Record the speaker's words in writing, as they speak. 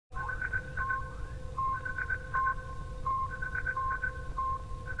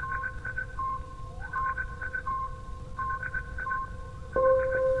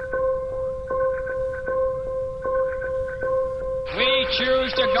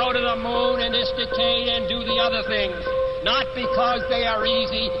go to the moon in this decade and do the other things, not because they are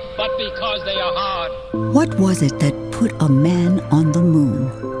easy, but because they are hard. What was it that put a man on the moon?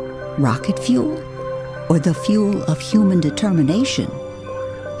 Rocket fuel? Or the fuel of human determination?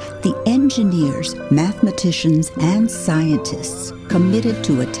 The engineers, mathematicians, and scientists committed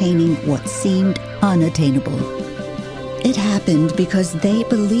to attaining what seemed unattainable. It happened because they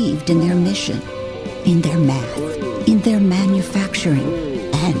believed in their mission, in their math, in their manufacturing,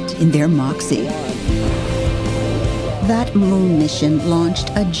 and in their moxie. That moon mission launched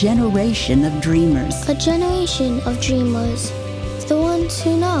a generation of dreamers. A generation of dreamers. The ones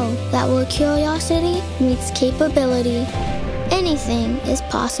who know that where curiosity meets capability, anything is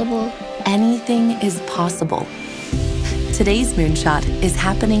possible. Anything is possible. Today's moonshot is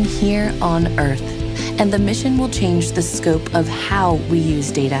happening here on Earth, and the mission will change the scope of how we use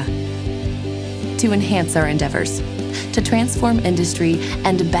data to enhance our endeavors, to transform industry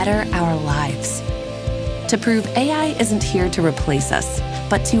and better our lives, to prove AI isn't here to replace us,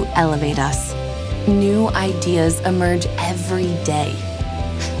 but to elevate us. New ideas emerge every day.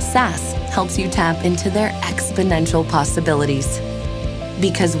 SAS helps you tap into their exponential possibilities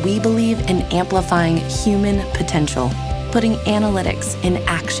because we believe in amplifying human potential, putting analytics in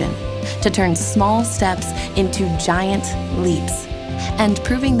action to turn small steps into giant leaps, and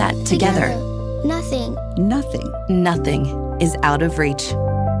proving that together, nothing is out of reach.